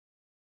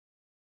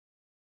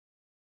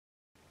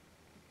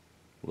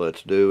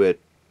Let's do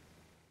it.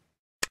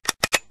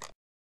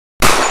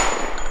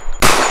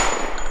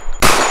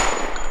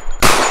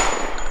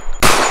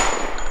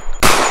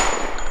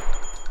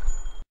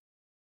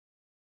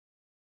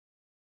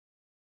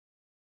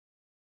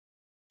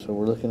 So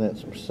we're looking at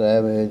some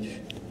Savage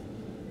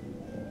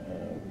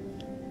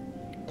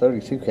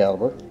 32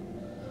 caliber,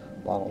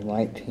 model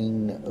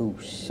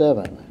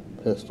 1907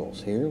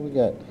 pistols here. We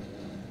got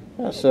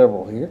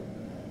several here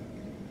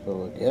to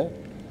look at.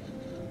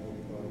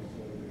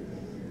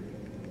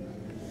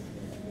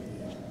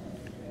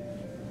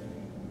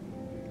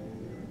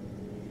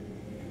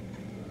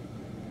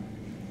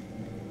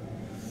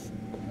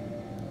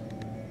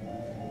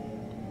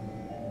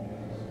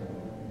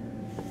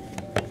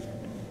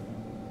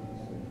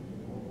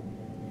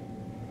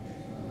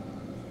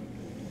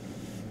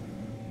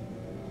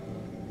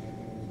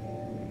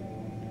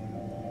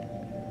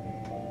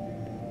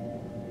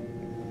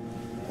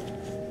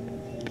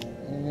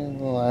 And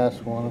the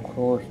last one, of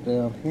course,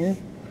 down here.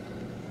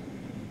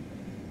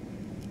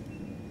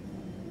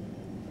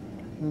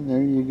 And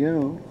there you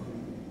go.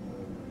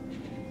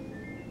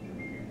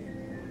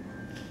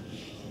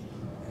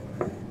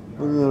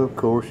 And then, of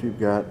course, you've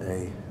got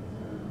a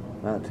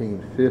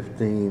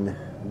 1915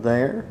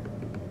 there.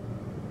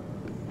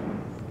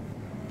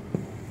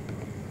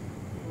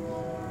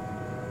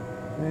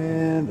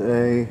 And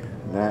a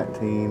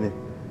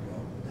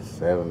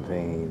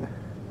 1917.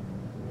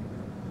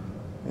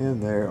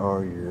 And there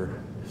are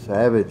your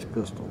Savage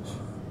pistols.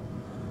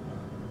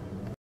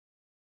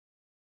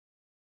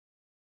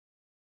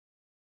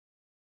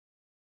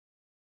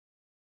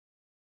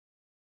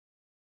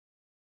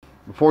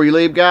 Before you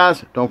leave,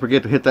 guys, don't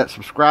forget to hit that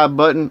subscribe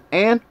button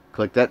and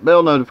click that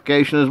bell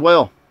notification as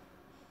well.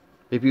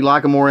 If you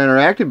like a more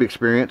interactive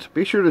experience,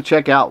 be sure to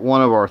check out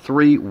one of our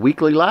 3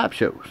 weekly live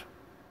shows.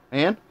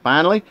 And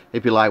finally,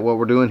 if you like what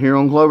we're doing here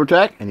on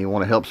CloverTac and you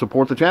want to help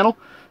support the channel,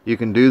 you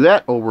can do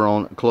that over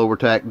on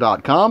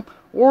CloverTac.com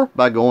or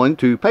by going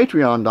to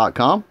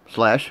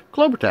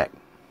patreon.com/CloverTac.